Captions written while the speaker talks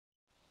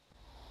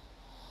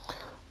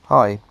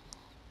Hi,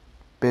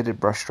 Bearded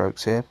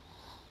Brushstrokes here,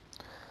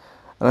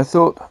 and I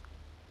thought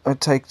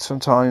I'd take some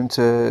time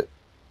to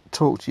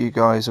talk to you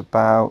guys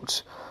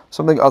about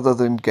something other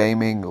than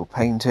gaming or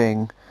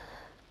painting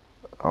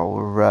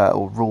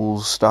or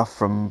rules stuff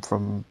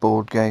from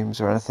board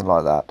games or anything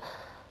like that.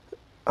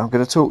 I'm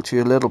going to talk to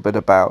you a little bit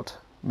about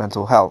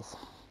mental health.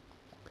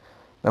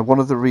 Now, one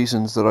of the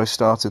reasons that I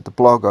started the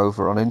blog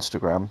over on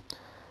Instagram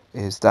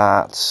is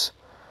that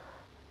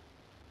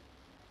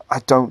I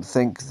don't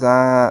think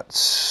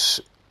that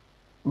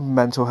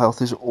mental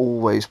health is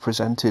always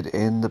presented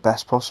in the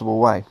best possible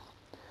way.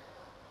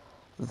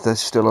 There's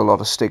still a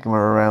lot of stigma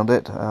around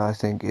it. I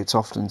think it's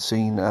often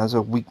seen as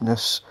a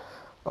weakness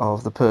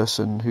of the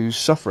person who's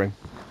suffering,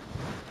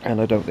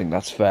 and I don't think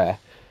that's fair.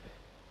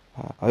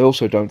 I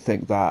also don't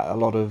think that a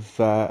lot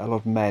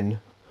of men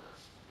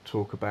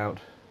talk about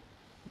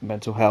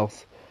mental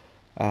health,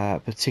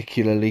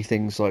 particularly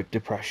things like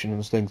depression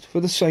and things,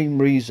 for the same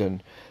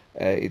reason.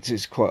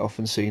 It's quite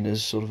often seen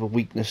as sort of a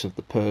weakness of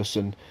the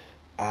person,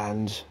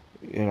 and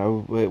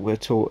we're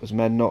taught as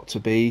men not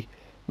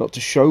to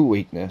show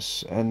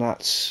weakness, and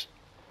that's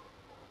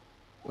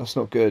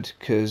not good,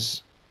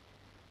 because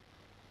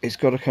it's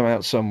got to come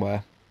out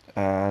somewhere,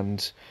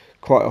 and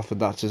quite often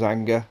that's as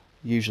anger,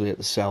 usually at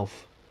the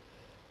self,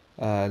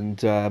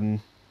 and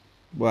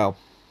well,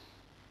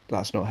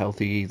 that's not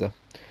healthy either.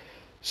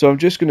 So I'm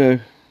just going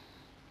to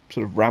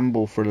sort of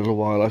ramble for a little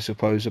while, I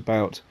suppose,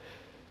 about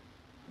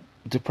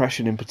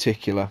depression in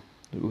particular.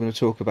 We're going to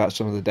talk about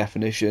some of the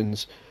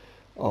definitions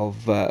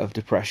of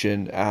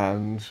depression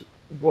and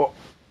what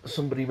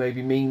somebody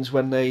maybe means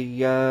when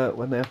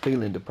they're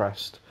feeling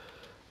depressed,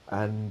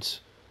 and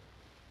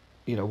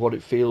what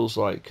it feels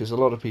like, because a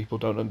lot of people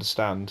don't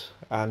understand,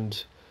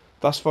 and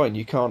that's fine.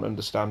 You can't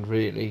understand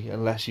really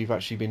unless you've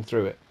actually been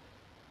through it.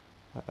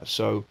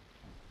 So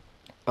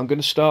I'm going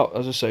to start,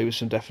 as I say, with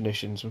some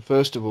definitions, and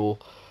first of all,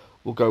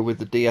 we'll go with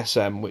the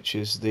DSM, which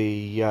is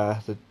the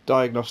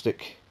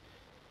diagnostic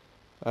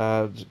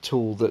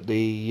tool that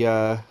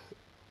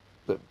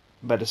that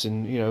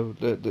medicine,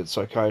 that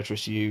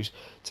psychiatrists use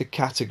to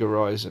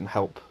categorize and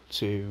help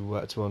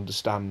to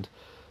understand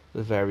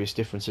the various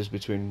differences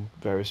between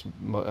various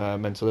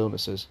mental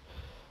illnesses.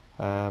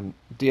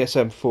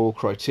 DSM-4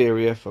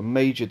 criteria for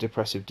major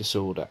depressive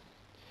disorder: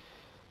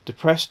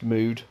 depressed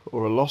mood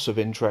or a loss of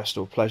interest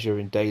or pleasure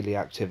in daily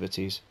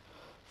activities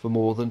for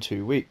more than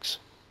 2 weeks.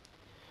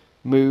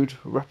 Mood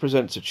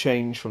represents a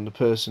change from the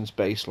person's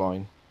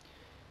baseline.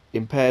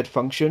 Impaired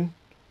function: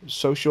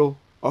 social,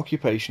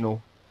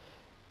 occupational,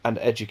 and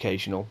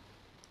educational.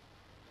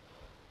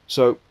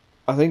 So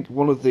I think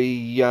one of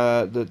the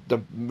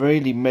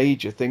really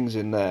major things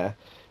in there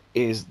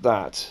is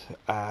that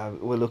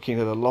we're looking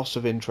at a loss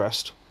of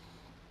interest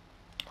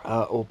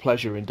or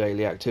pleasure in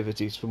daily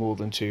activities for more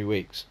than 2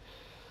 weeks.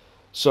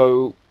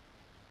 So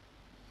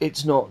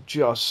it's not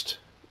just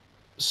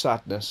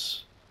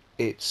sadness,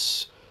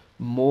 it's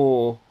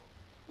more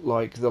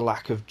like the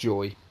lack of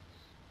joy,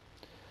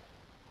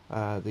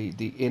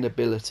 the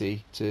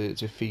inability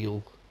to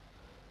feel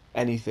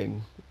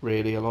anything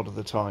really a lot of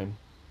the time.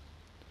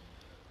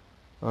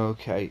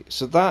 Okay,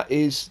 so that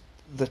is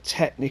the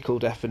technical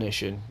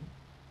definition,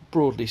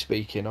 broadly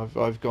speaking.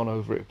 I've gone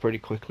over it pretty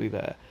quickly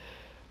there.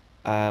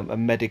 A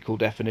medical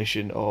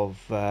definition of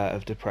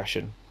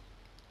depression.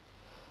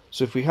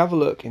 So if we have a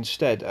look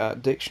instead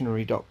at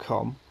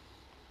dictionary.com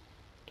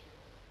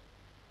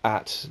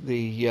at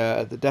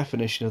the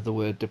definition of the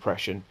word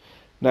depression.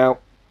 Now,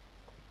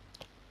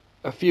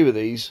 a few of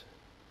these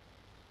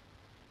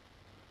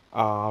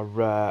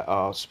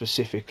are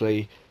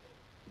specifically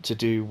to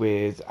do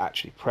with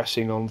actually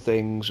pressing on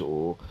things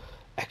or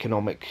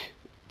economic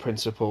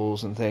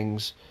principles and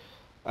things.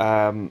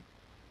 I'm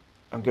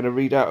going to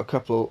read out a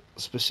couple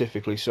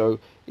specifically. So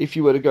if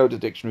you were to go to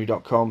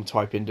dictionary.com,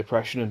 type in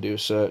depression and do a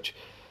search,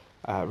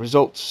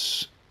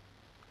 results,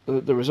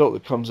 the result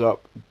that comes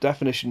up: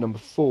 definition number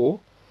 4,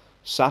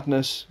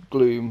 sadness,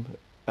 gloom,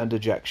 and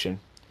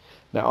dejection.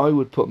 Now I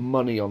would put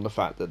money on the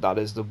fact that that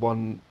is the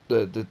one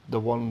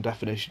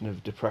definition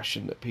of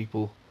depression that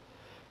people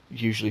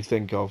usually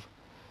think of,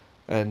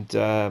 and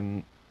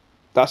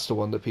that's the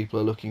one that people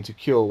are looking to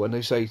cure when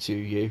they say to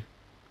you,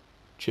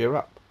 cheer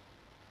up.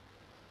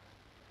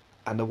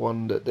 And the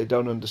one that they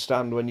don't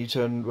understand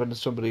when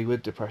somebody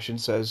with depression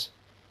says,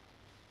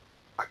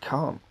 I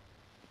can't.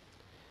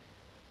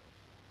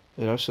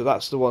 So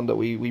that's the one that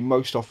we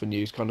most often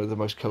use, kind of the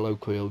most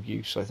colloquial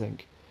use, I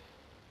think.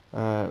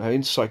 Now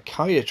in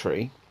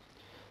psychiatry,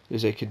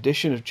 there's a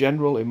condition of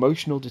general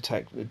emotional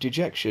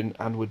dejection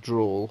and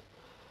withdrawal,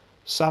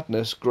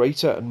 sadness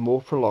greater and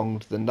more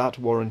prolonged than that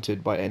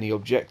warranted by any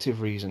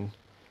objective reason.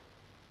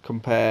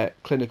 Compare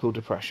clinical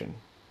depression.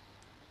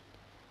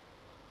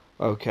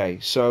 Okay,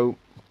 so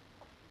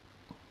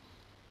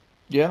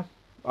yeah,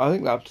 I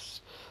think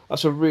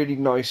that's a really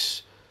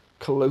nice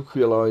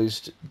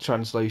colloquialized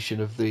translation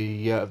of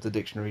the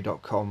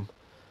dictionary.com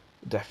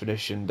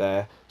definition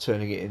there,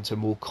 turning it into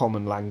more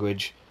common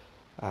language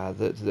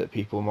that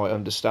people might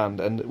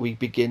understand, and we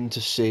begin to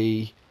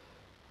see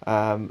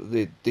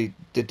the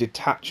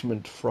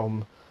detachment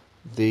from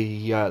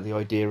the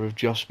idea of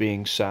just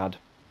being sad,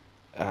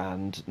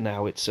 and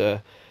now it's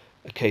a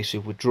case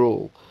of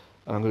withdrawal.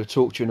 And I'm going to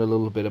talk to you in a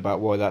little bit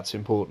about why that's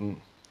important.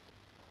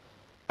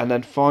 And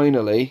then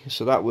finally,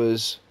 so that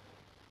was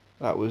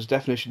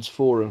definitions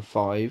 4 and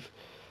 5.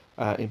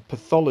 In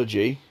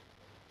pathology,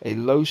 a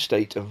low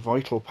state of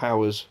vital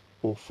powers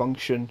or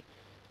functional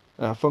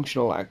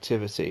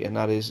activity, and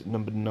that is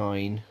number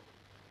 9.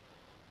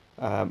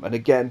 And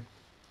again,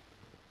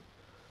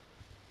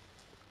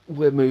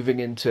 we're moving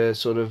into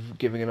sort of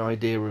giving an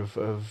idea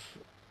of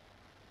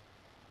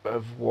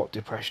what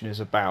depression is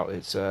about.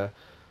 It's a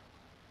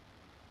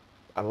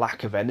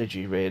lack of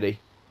energy, really.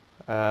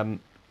 Um,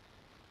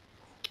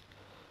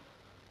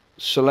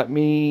 so let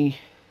me.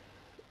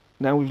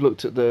 Now we've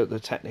looked at the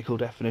technical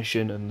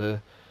definition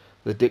and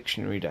the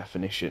dictionary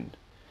definition.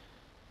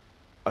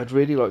 I'd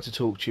really like to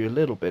talk to you a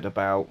little bit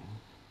about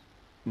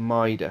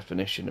my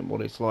definition and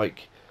what it's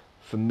like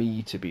for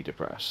me to be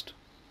depressed.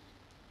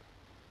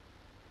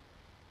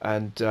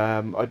 And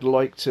I'd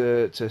like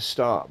to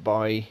start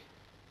by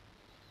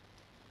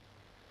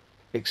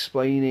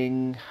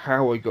explaining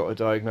how I got a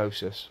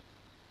diagnosis.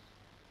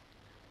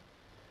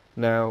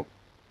 Now,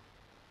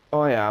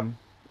 I am,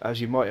 as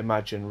you might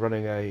imagine,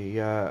 running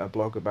a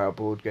blog about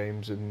board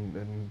games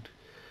and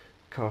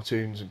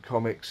cartoons and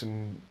comics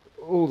and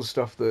all the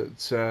stuff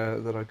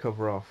that I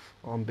cover off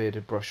on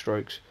Bearded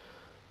Brushstrokes.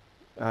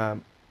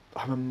 I'm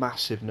a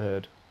massive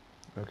nerd.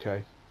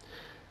 Okay,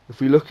 if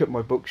we look at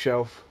my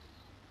bookshelf,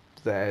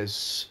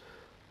 there's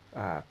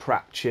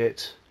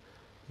Pratchett,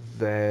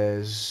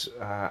 there's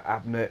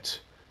Abnett,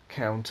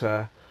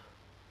 Counter.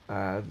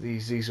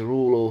 These are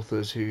all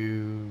authors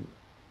who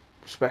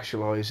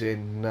specialise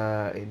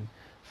in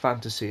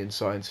fantasy and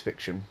science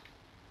fiction.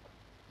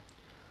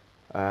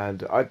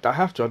 And I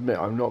have to admit,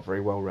 I'm not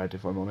very well read,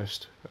 if I'm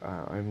honest.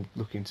 I'm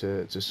looking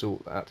to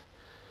sort that.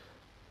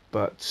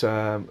 But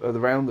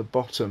around the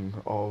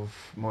bottom of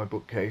my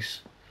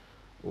bookcase,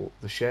 or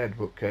the shared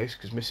bookcase,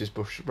 because Mrs.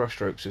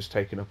 Brushstrokes has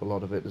taken up a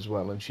lot of it as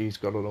well, and she's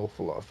got an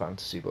awful lot of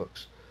fantasy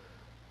books.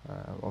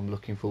 I'm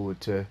looking forward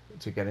to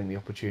getting the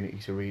opportunity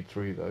to read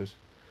through those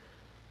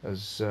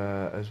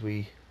as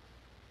we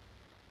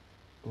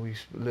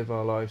live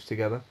our lives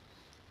together.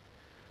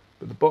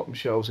 But the bottom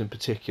shelves in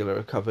particular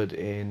are covered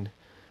in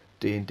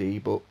D&D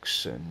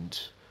books and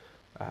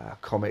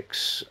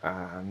comics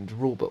and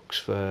rule books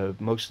for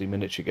mostly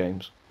miniature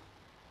games.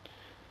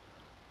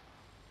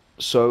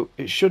 So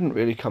it shouldn't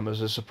really come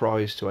as a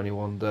surprise to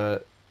anyone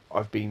that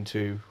I've been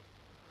to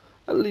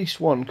at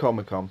least one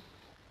Comic-Con.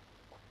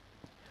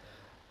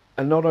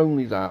 And not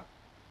only that,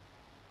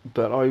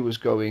 but I was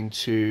going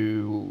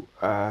to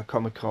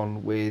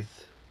Comic-Con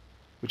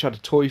which had a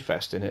Toy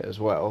Fest in it as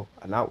well,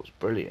 and that was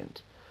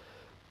brilliant.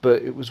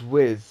 But it was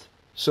with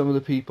some of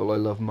the people I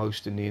love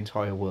most in the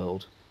entire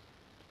world.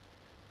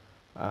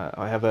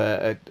 I have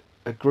a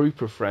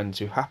group of friends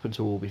who happen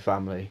to all be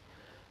family.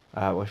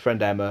 My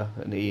friend Emma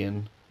and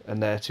Ian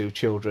and their 2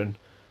 children,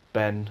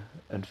 Ben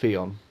and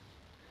Fion.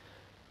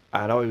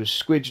 And I was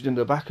squidged in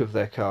the back of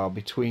their car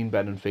between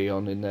Ben and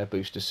Fion in their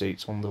booster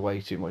seats on the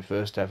way to my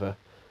first ever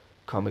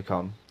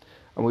Comic-Con.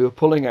 And we were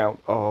pulling out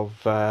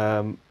of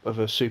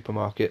a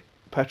supermarket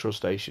petrol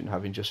station,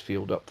 having just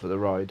fueled up for the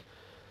ride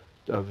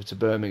over to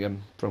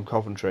Birmingham from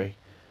Coventry.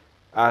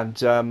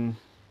 And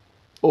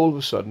all of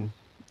a sudden,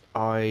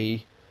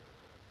 I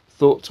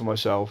thought to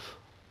myself,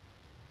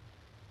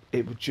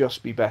 it would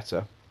just be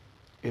better.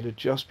 It'd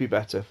just be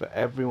better for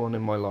everyone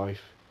in my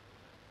life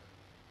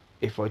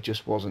if I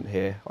just wasn't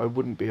here. I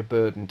wouldn't be a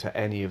burden to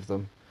any of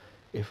them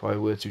if I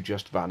were to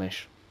just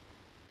vanish.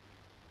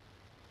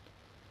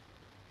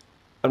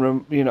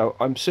 And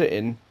I'm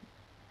sitting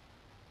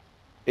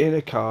in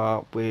a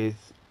car with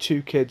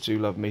 2 kids who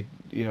love me,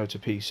 to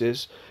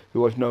pieces,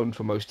 who I've known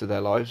for most of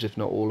their lives, if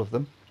not all of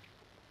them.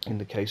 In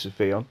the case of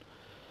Fion,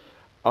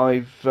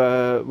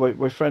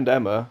 my friend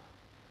Emma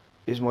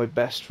is my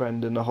best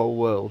friend in the whole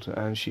world,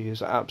 and she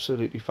is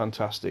absolutely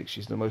fantastic.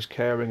 She's the most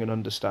caring and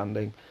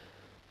understanding,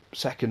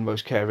 second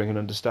most caring and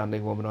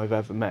understanding woman I've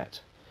ever met.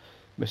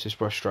 Mrs.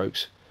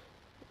 Brushstrokes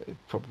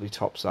probably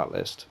tops that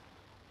list.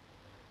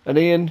 And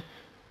Ian,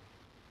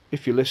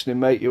 if you're listening,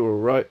 mate, you're all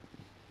right.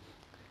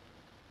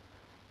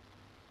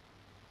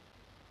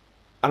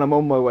 And I'm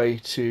on my way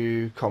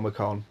to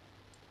Comic-Con,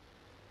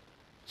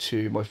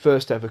 to my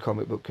first ever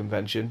comic book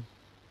convention,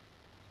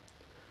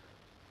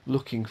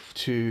 looking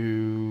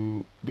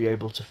to be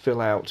able to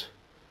fill out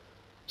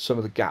some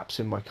of the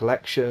gaps in my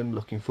collection,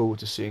 looking forward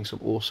to seeing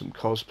some awesome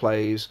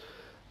cosplays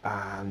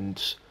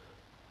and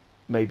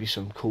maybe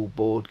some cool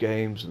board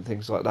games and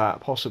things like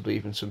that, possibly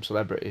even some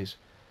celebrities.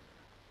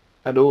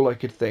 And all I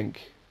could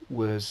think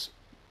was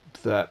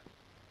that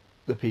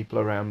the people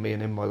around me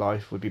and in my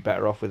life would be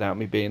better off without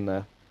me being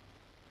there.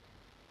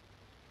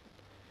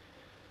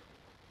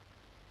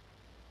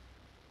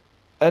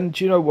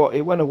 And you know what?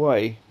 It went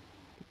away.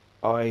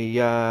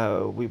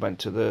 We went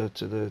to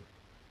the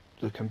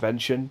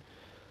convention,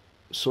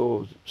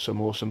 saw some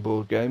awesome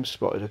board games,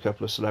 spotted a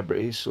couple of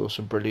celebrities, saw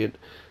some brilliant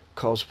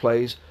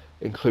cosplays,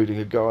 including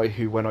a guy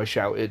who, when I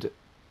shouted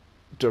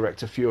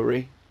Director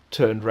Fury,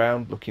 turned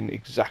round looking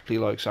exactly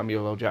like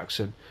Samuel L.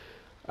 Jackson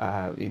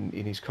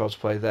in his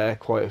cosplay there.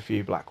 Quite a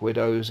few Black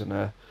Widows,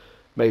 and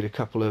made a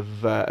couple of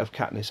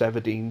Katniss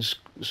Everdeen's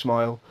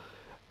smile,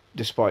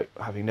 despite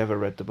having never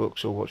read the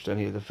books or watched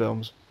any of the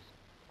films,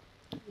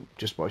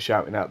 just by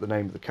shouting out the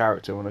name of the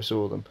character when I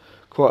saw them.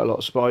 Quite a lot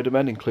of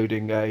Spider-Men,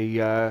 including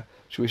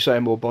should we say,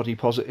 a more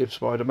body-positive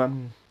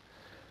Spider-Man,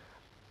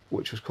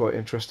 which was quite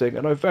interesting.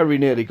 And I very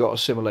nearly got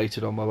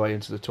assimilated on my way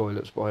into the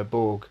toilets by a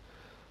Borg.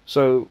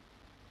 So,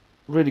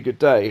 really good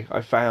day.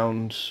 I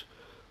found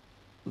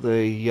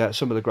the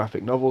some of the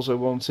graphic novels I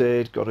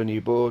wanted, got a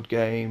new board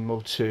game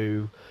or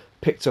two,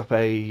 picked up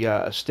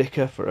a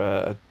sticker for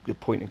a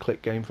point and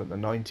click game from the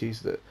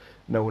 90s that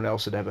no one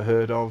else had ever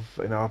heard of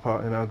in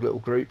our little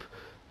group,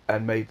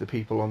 and made the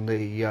people on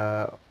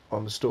the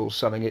stall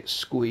selling it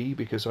squee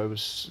because I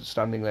was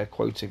standing there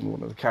quoting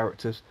one of the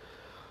characters,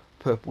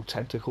 Purple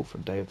Tentacle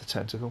from Day of the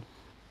Tentacle.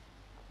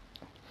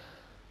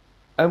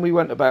 And we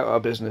went about our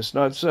business,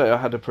 and I'd say I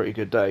had a pretty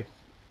good day.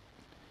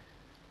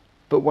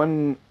 But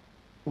when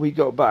we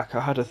got back,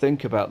 I had to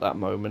think about that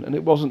moment, and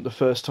it wasn't the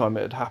first time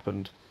it had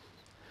happened.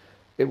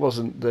 It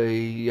wasn't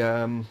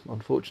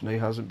unfortunately,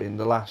 hasn't been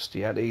the last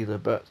yet either,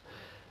 but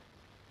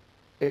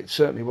it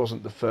certainly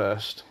wasn't the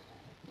first.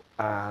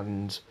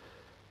 And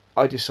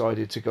I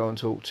decided to go and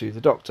talk to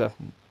the doctor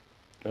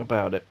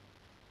about it.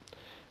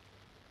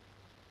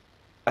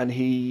 And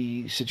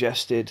he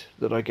suggested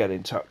that I get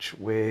in touch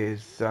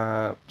with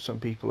some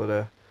people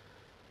at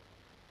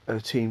a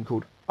team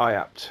called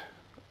IAPT.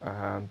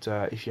 And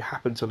if you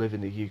happen to live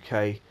in the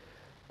UK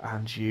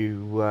and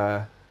you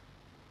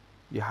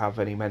have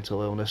any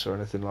mental illness or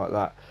anything like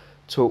that,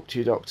 talk to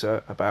your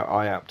doctor about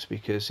IAPT,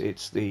 because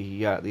it's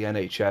the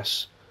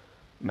NHS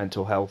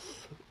mental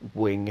health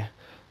wing,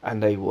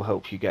 and they will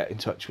help you get in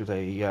touch with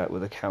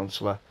a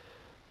counsellor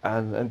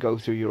and go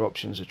through your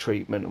options of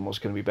treatment and what's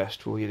going to be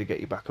best for you to get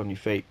you back on your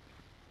feet.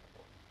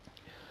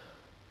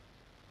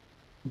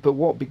 But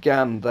what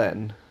began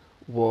then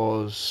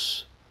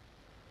was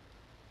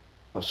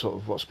sort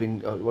of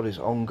what is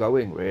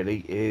ongoing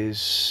really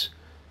is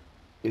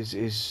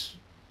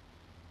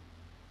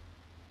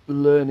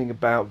learning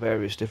about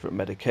various different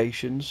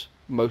medications,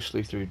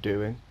 mostly through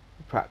doing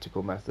a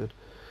practical method,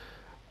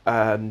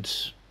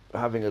 and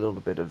having a little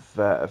bit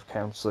of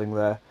counselling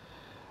there.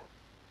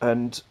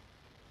 And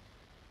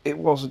it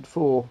wasn't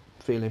for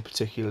feeling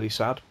particularly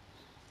sad.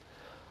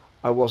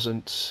 I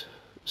wasn't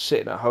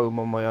sitting at home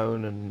on my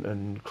own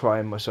and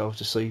crying myself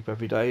to sleep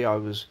every day. I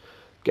was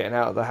getting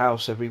out of the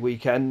house every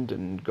weekend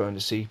and going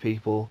to see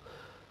people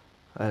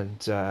and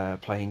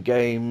playing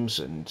games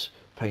and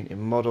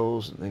painting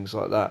models and things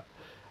like that.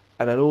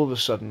 And then all of a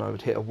sudden I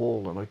would hit a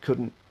wall and I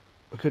couldn't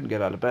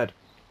get out of bed.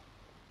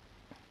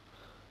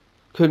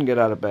 Couldn't get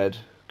out of bed,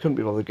 couldn't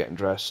be bothered getting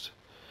dressed.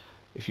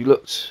 If you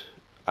looked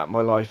at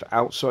my life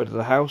outside of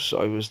the house,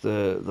 I was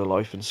the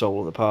life and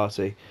soul of the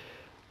party.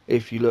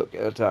 If you look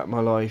at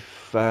my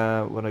life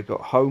when I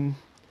got home,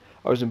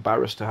 I was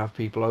embarrassed to have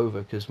people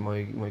over because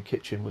my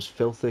kitchen was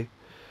filthy.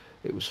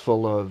 It was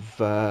full of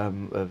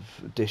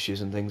dishes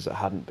and things that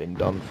hadn't been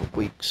done for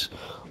weeks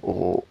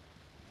or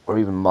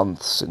even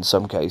months in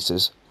some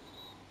cases.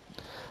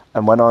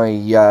 And when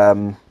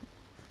I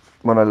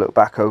look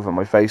back over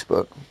my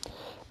Facebook,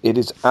 it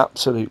is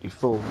absolutely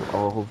full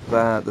of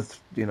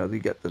you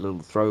get the little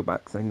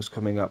throwback things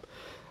coming up.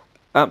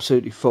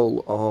 Absolutely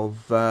full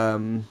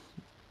of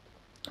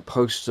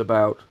posts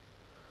about,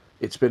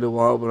 it's been a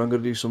while but I'm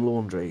going to do some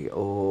laundry,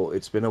 or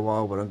it's been a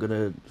while but I'm going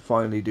to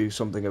finally do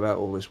something about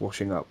all this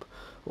washing up,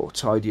 or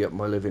tidy up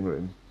my living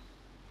room.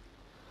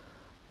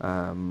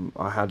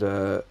 I had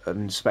an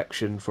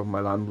inspection from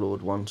my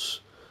landlord once,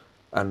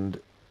 and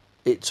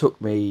it took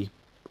me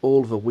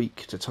all of a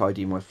week to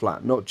tidy my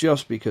flat, not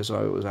just because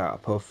I was out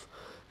of puff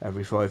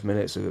every 5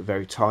 minutes. I got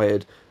very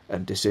tired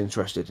and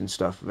disinterested in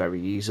stuff very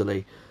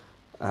easily,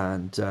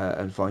 and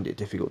find it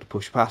difficult to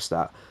push past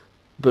that,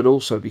 but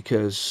also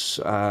because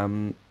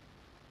there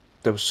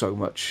was so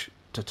much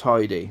to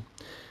tidy.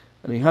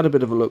 And he had a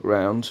bit of a look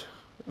round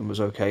and was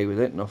okay with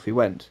it, and off he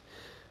went.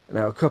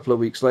 Now, a couple of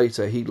weeks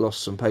later, he'd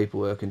lost some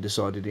paperwork and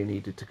decided he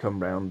needed to come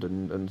round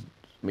and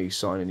me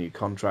sign a new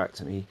contract,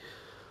 and he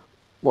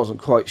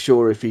wasn't quite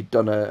sure if he'd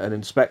done an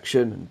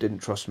inspection and didn't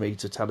trust me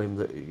to tell him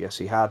that yes,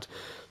 he had.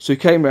 So he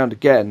came round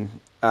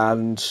again,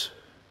 and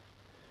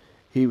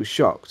he was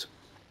shocked.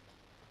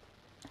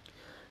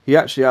 He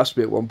actually asked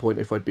me at one point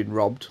if I'd been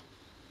robbed,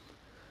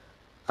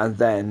 and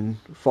then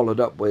followed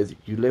up with,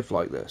 "You live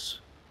like this?"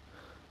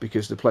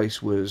 Because the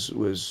place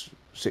was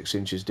 6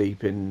 inches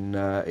deep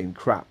in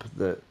crap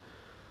that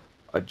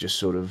I'd just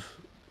sort of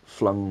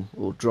flung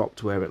or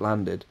dropped where it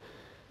landed.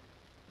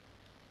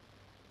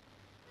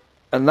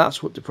 And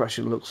that's what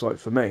depression looks like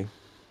for me.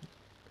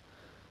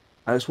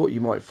 And it's what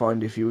you might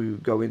find if you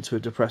go into a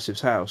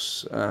depressive's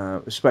house.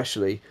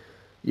 Especially,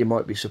 you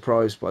might be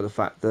surprised by the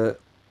fact that,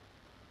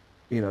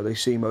 they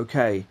seem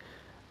okay.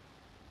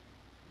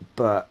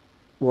 But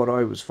what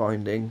I was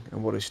finding,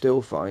 and what I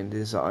still find,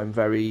 is that I'm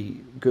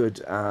very good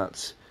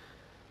at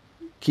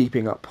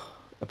keeping up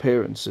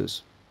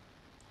appearances.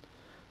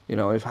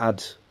 I've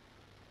had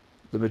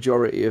the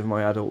majority of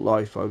my adult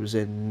life I was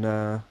in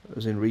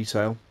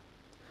retail,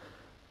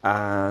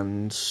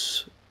 and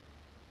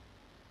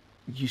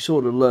you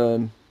sort of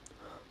learn.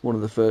 One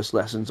of the first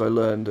lessons I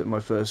learned at my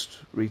first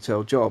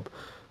retail job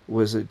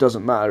was it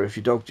doesn't matter if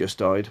your dog just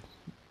died,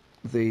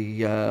 or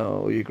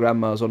your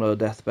grandma's on her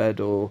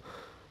deathbed, or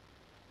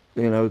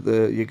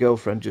your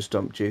girlfriend just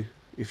dumped you.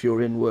 If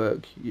you're in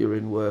work, you're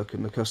in work,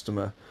 and the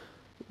customer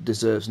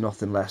deserves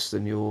nothing less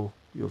than your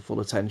full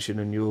attention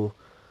and your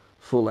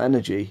full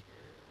energy.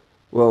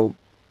 Well,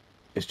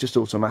 it's just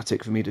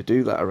automatic for me to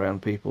do that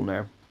around people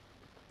now.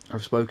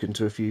 I've spoken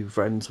to a few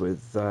friends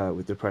with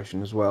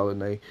depression as well, and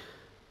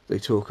they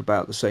talk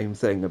about the same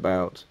thing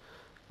about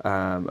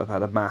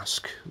a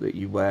mask that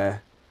you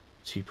wear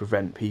to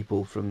prevent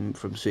people from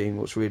seeing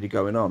what's really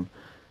going on.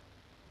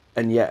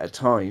 And yet at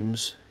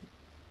times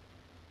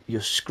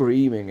you're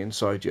screaming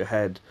inside your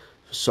head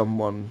for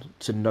someone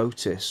to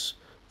notice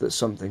that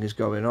something is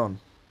going on.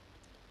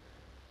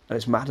 And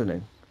it's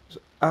maddening. It's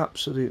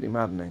absolutely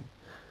maddening,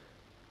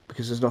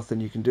 because there's nothing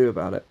you can do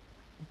about it.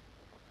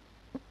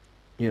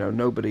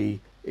 Nobody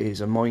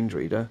is a mind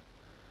reader,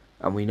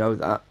 and we know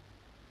that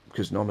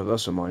because none of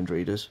us are mind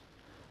readers,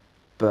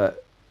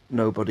 but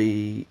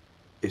nobody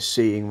is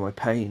seeing my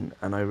pain,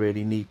 and I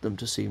really need them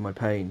to see my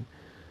pain.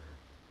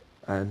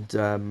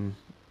 And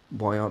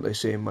why aren't they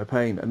seeing my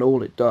pain? And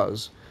all it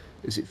does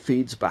is it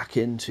feeds back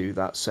into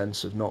that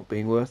sense of not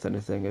being worth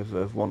anything,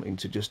 of wanting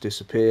to just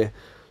disappear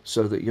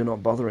so that you're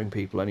not bothering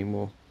people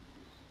anymore.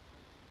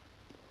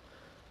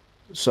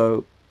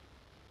 So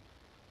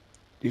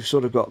you've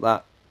sort of got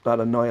that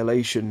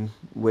annihilation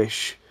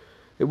wish.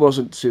 It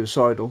wasn't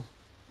suicidal.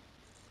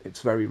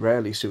 It's very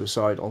rarely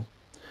suicidal,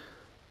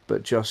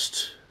 but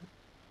just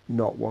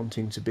not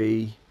wanting to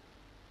be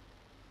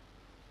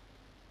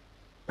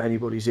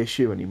anybody's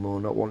issue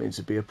anymore, not wanting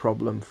to be a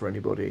problem for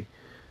anybody,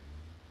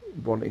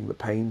 wanting the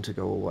pain to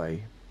go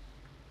away.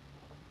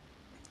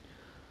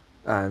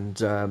 And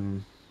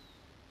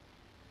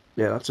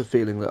that's a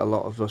feeling that a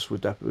lot of us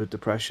with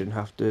depression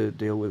have to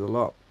deal with a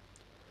lot.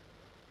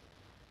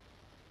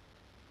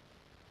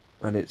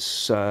 And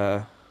it's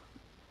not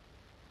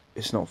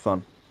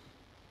fun.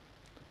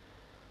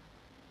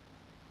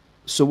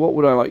 So what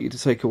would I like you to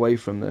take away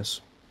from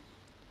this?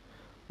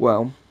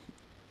 Well,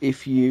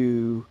 if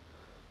you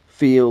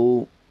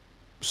feel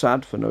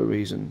sad for no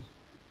reason,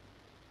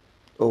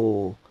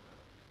 or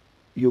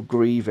you're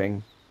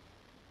grieving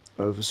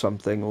over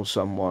something or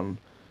someone,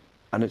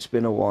 and it's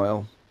been a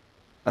while,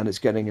 and it's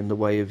getting in the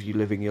way of you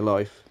living your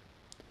life,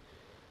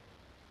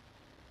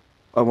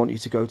 I want you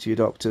to go to your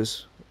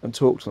doctors and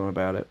talk to them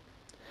about it.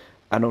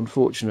 And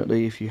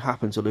unfortunately, if you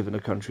happen to live in a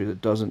country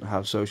that doesn't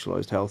have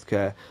socialised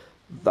healthcare,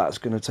 that's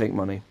going to take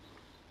money.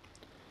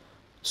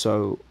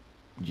 So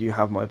you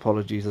have my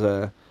apologies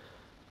there.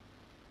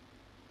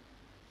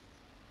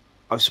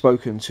 I've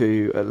spoken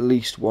to at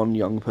least one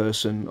young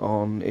person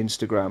on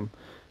Instagram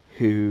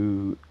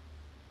who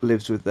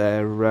lives with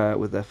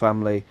their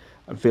family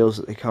and feels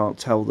that they can't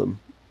tell them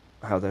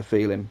how they're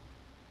feeling.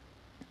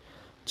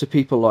 To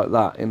people like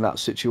that, in that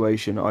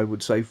situation, I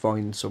would say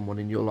find someone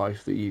in your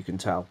life that you can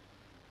tell.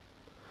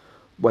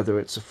 Whether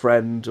it's a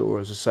friend, or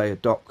as I say, a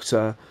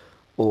doctor,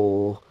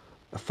 or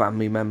a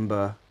family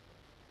member,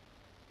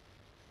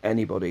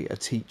 anybody, a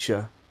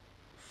teacher.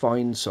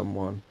 Find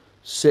someone,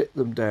 sit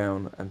them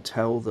down and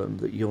tell them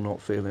that you're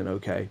not feeling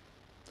okay.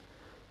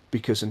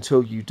 Because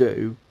until you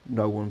do,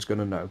 no one's going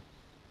to know.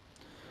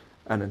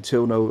 And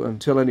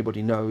until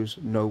anybody knows,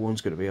 no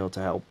one's going to be able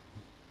to help.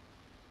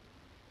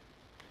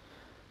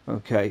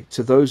 Okay,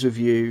 to those of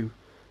you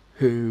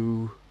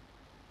who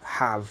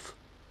have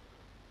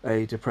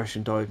a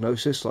depression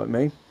diagnosis like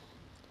me,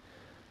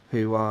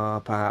 who are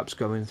perhaps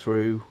going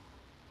through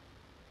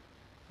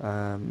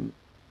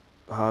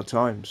hard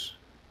times,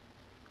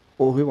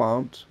 or who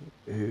aren't,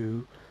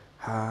 who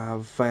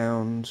have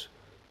found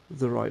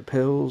the right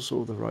pills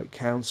or the right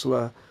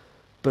counsellor,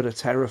 but are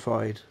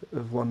terrified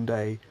of one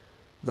day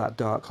that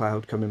dark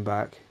cloud coming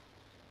back.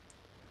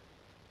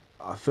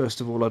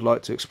 First of all, I'd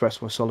like to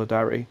express my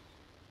solidarity.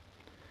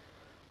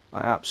 I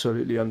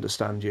absolutely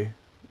understand you,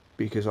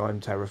 because I'm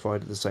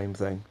terrified of the same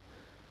thing.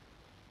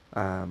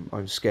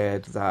 I'm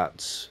scared that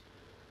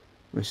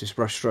Mrs.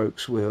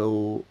 Brushstrokes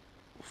will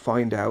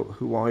find out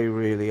who I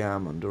really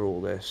am under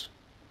all this.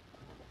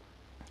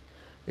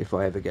 If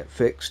I ever get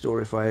fixed,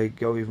 or if I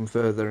go even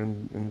further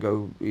and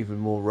go even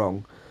more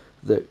wrong,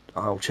 that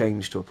I'll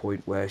change to a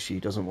point where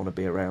she doesn't want to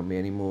be around me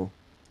anymore,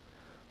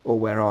 or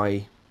where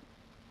I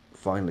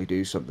finally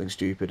do something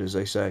stupid, as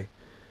they say.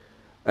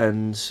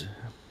 And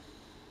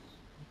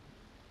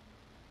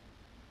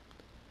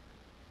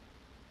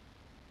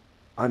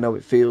I know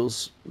it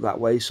feels that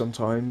way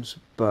sometimes,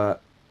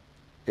 but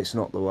it's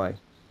not the way.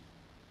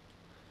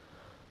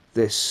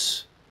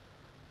 This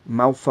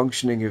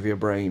malfunctioning of your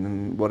brain,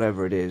 and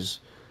whatever it is,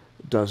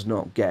 does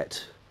not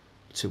get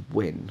to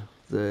win.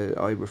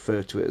 I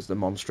refer to it as the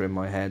monster in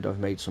my head. I've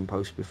made some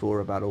posts before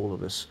about all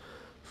of us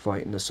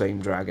fighting the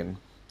same dragon,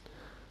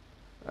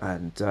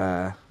 and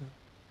the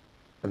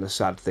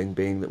sad thing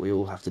being that we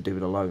all have to do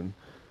it alone.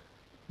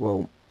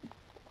 Well,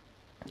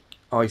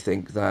 I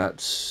think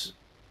that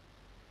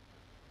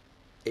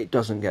it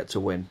doesn't get to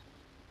win.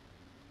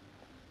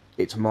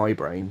 It's my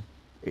brain,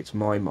 it's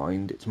my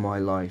mind, it's my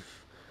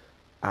life,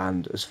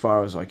 and as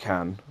far as I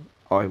can,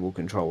 I will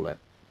control it.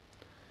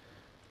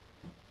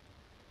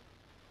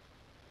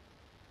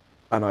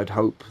 And I'd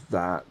hope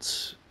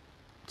that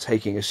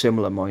taking a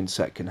similar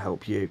mindset can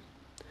help you.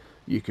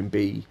 You can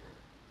be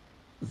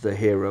the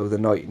hero, the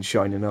knight in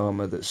shining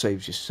armour that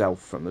saves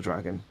yourself from the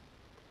dragon.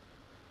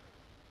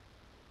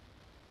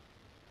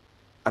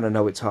 And I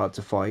know it's hard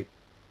to fight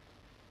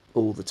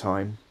all the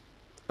time,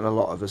 and a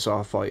lot of us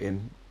are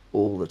fighting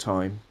all the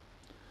time,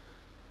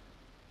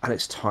 and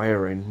it's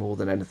tiring more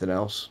than anything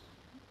else.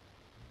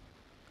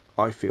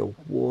 I feel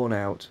worn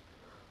out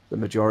the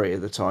majority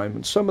of the time,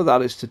 and some of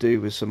that is to do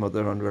with some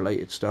other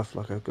unrelated stuff,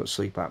 like I've got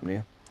sleep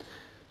apnea,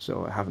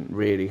 so I haven't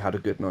really had a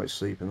good night's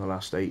sleep in the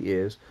last 8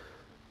 years.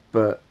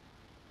 But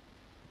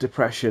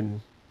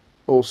depression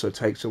also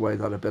takes away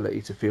that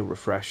ability to feel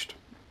refreshed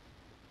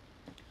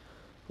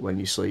when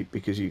you sleep,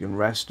 because you can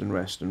rest and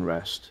rest and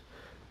rest,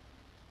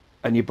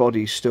 and your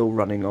body's still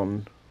running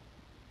on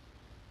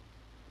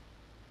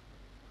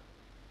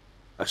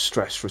a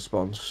stress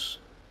response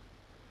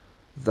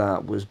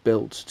that was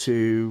built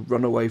to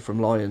run away from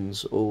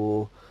lions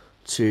or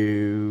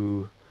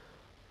to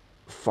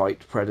fight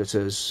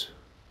predators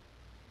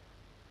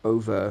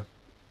over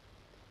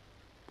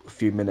a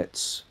few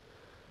minutes,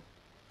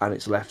 and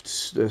it's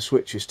left, the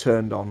switch is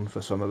turned on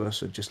for some of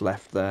us and just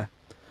left there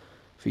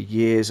for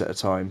years at a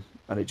time,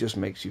 and it just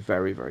makes you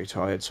very, very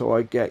tired. So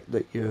I get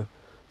that you're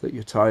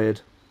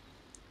tired,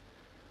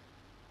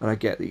 and I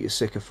get that you're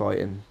sick of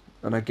fighting,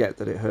 and I get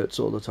that it hurts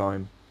all the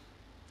time.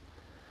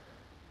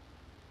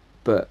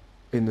 But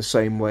in the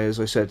same way,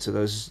 as I said to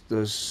those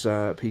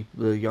people,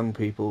 the young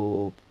people,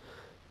 or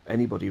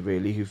anybody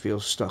really who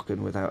feels stuck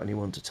and without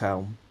anyone to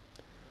tell,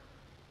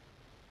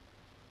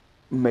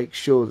 make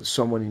sure that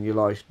someone in your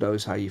life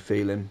knows how you're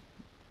feeling.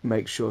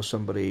 Make sure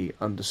somebody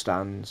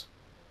understands,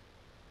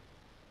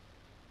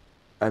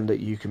 and that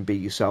you can be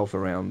yourself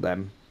around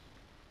them.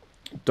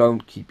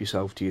 Don't keep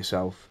yourself to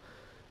yourself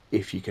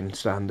if you can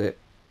stand it.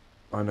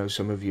 I know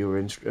some of you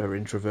are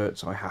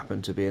introverts. I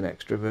happen to be an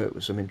extrovert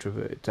with some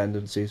introverted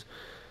tendencies.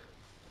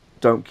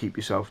 Don't keep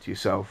yourself to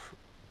yourself.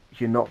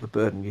 You're not the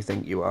burden you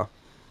think you are,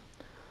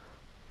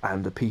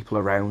 and the people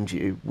around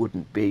you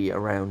wouldn't be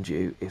around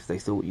you if they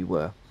thought you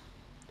were.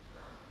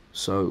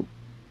 So,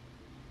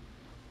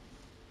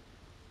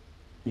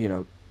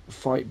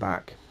 fight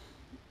back,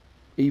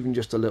 even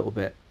just a little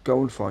bit. Go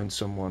and find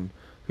someone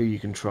who you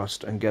can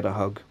trust and get a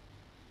hug.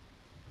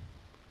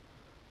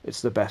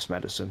 It's the best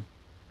medicine.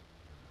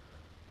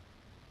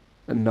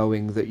 And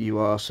knowing that you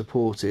are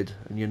supported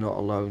and you're not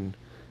alone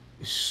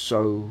is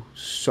so,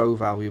 so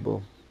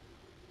valuable.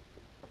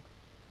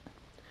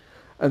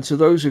 And to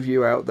those of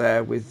you out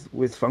there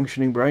with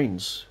functioning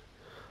brains,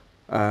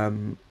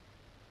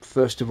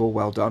 first of all,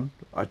 well done.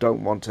 I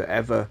don't want to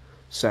ever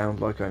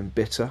sound like I'm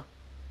bitter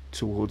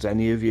towards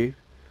any of you.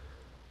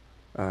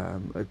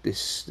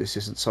 This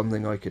isn't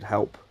something I could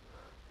help,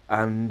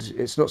 and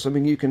it's not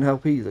something you can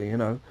help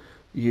either.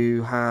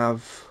 You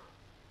have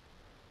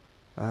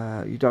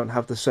you don't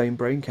have the same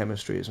brain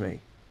chemistry as me.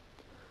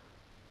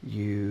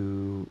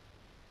 You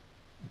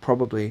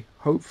probably,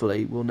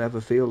 hopefully, will never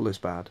feel this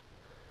bad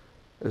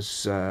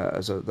as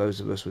those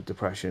of us with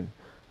depression,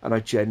 and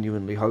I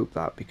genuinely hope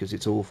that, because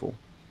it's awful.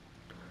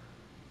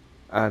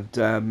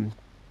 And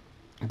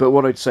but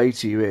what I'd say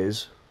to you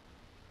is,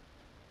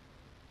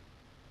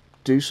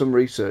 do some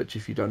research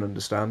if you don't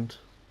understand.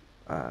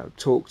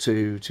 Talk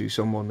to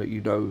someone that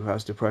you know who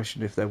has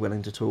depression if they're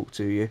willing to talk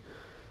to you,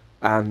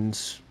 and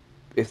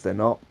if they're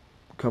not,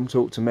 come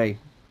talk to me.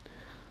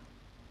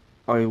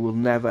 I will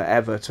never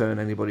ever turn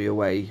anybody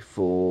away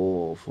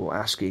for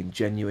asking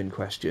genuine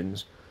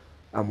questions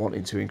and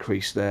wanting to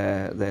increase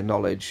their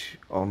knowledge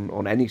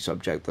on any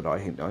subject that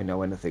I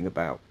know anything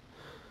about.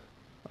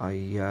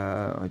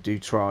 I do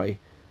try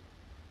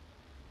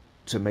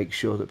to make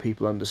sure that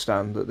people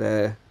understand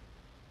that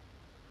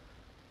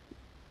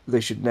they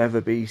should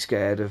never be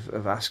scared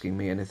of asking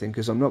me anything,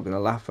 because I'm not going to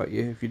laugh at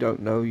you. If you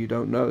don't know, you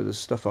don't know. There's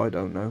stuff I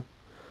don't know.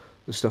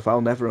 There's stuff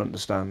I'll never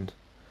understand.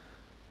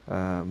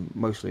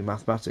 Mostly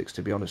mathematics,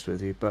 to be honest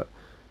with you. But,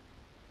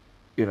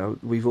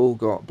 we've all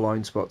got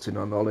blind spots in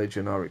our knowledge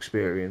and our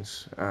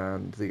experience,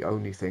 and the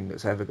only thing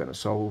that's ever going to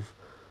solve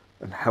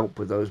and help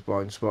with those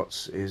blind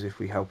spots is if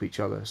we help each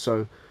other.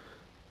 So,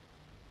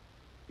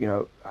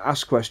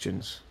 ask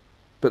questions,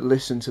 but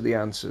listen to the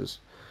answers,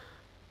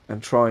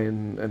 and try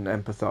and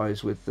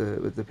empathise with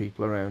the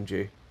people around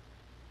you.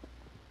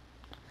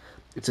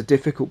 It's a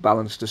difficult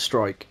balance to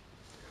strike,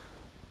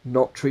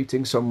 not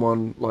treating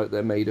someone like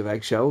they're made of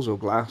eggshells or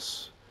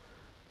glass,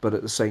 but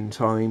at the same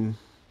time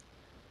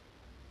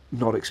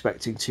not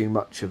expecting too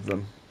much of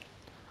them.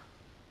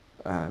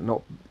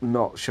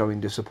 Not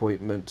showing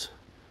disappointment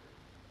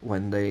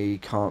when they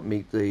can't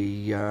meet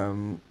the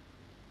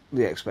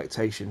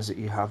expectations that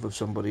you have of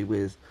somebody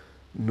with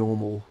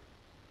normal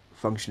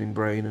functioning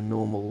brain and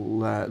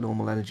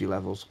normal energy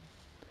levels.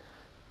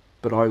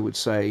 But I would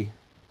say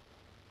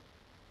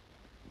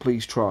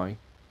please try.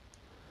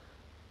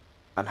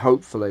 And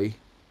hopefully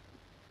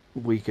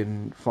we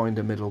can find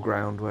a middle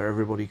ground where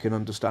everybody can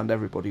understand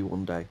everybody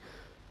one day.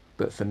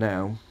 But for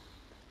now,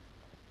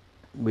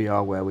 we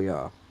are where we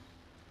are.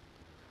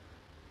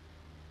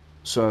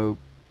 So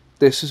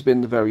this has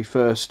been the very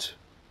first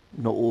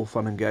Not All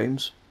Fun and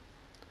Games.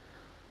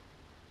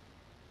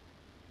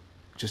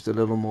 Just a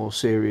little more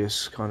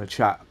serious kind of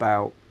chat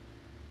about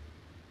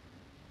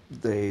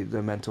the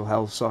mental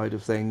health side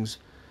of things.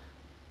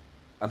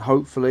 And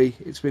hopefully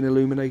it's been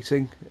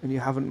illuminating and you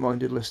haven't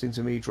minded listening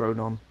to me drone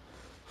on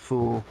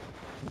for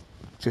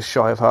just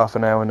shy of half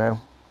an hour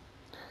now.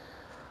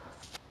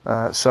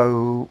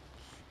 So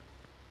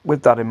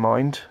with that in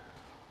mind,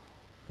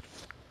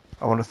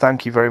 I want to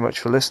thank you very much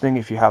for listening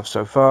if you have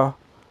so far.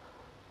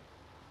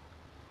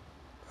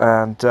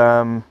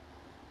 And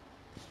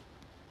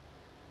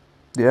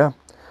yeah,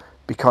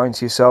 be kind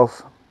to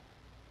yourself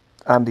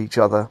and each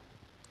other,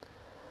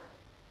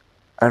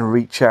 and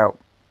reach out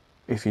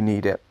if you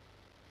need it,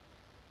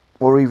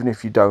 or even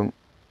if you don't.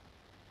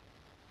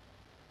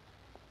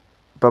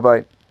 Bye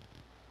bye.